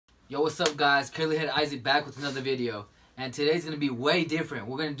Yo, what's up guys? Curly Head Isaac back with another video. And today's going to be way different.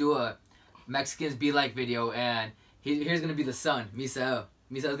 We're going to do a Mexicans Be Like video. And here's going to be the son, Misael.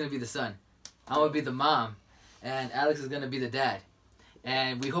 Misael's going to be the son. I'm going to be the mom. And Alex is going to be the dad.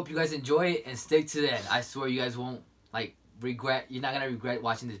 And we hope you guys enjoy it and stick to the end. I swear you guys won't regret. You're not going to regret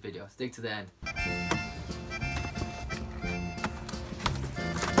watching this video. Stick to the end.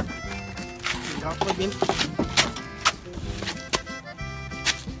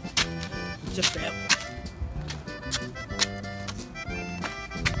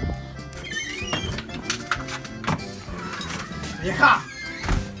 ¡Vieja!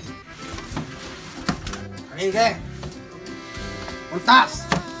 ¿Qué? ¿Dónde estás?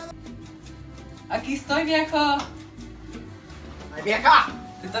 Aquí estoy, viejo. ¡Ay, vieja!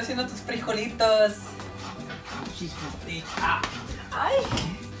 Te estoy haciendo tus frijolitos. Chiquitita. Ay.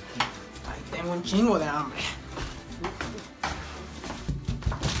 Ay, tengo un chingo de hambre.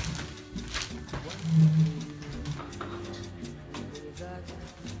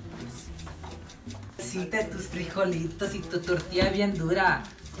 Necesita tus frijolitos y tu tortilla bien dura.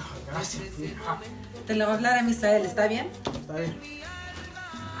 Ay, gracias, vieja. Te lo voy a hablar a Misael, ¿está bien? Está bien.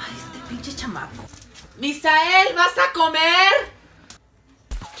 Ay, este pinche chamaco. ¡Misael, vas a comer!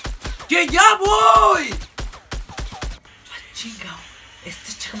 ¡Que ya voy! Ay, chingao.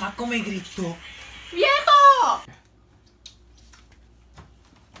 Este chamaco me gritó. ¡Viejo!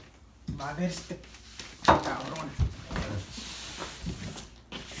 Va a ver este cabrón.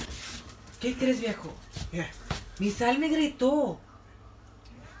 ¿Qué crees, viejo? ¿Qué? Misael me gritó.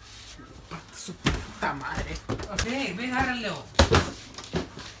 Su puta madre. Ok, ven, agárralo.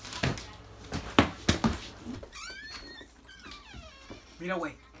 Mira,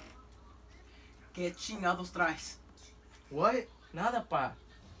 güey. ¿Qué chingados traes? What? Nada, pa.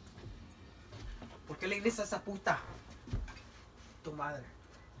 ¿Por qué le gritas a esa puta? Tu madre.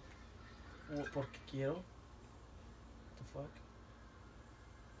 Porque quiero. What the fuck?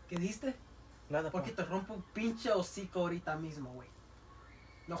 ¿Qué diste? Nada, pa. Porque te rompo un pinche hocico ahorita mismo, güey.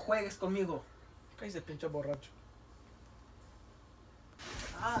 No juegues conmigo. Cállese, pinche borracho.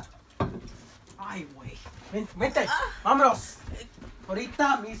 Ah. Ay, güey. Vente. Vámonos.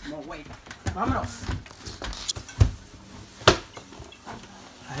 Ahorita mismo, güey. Vámonos.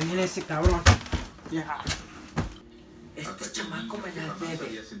 Ahí viene ese cabrón. Vieja. Este chamaco me la debe.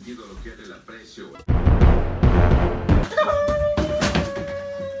 Había sentido lo que era el aprecio.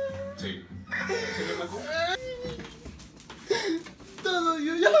 Sí. Todo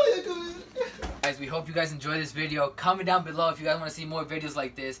yo ya lo voy a comer. Guys, we hope you guys enjoy this video. Comment down below if you guys want to see more videos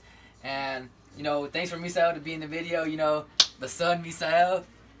like this. And, you know, thanks for Misael to be in the video. You know, the son, Misael.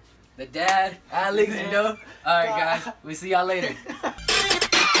 The dad, Alex, you know. Alright, guys. We'll see y'all later.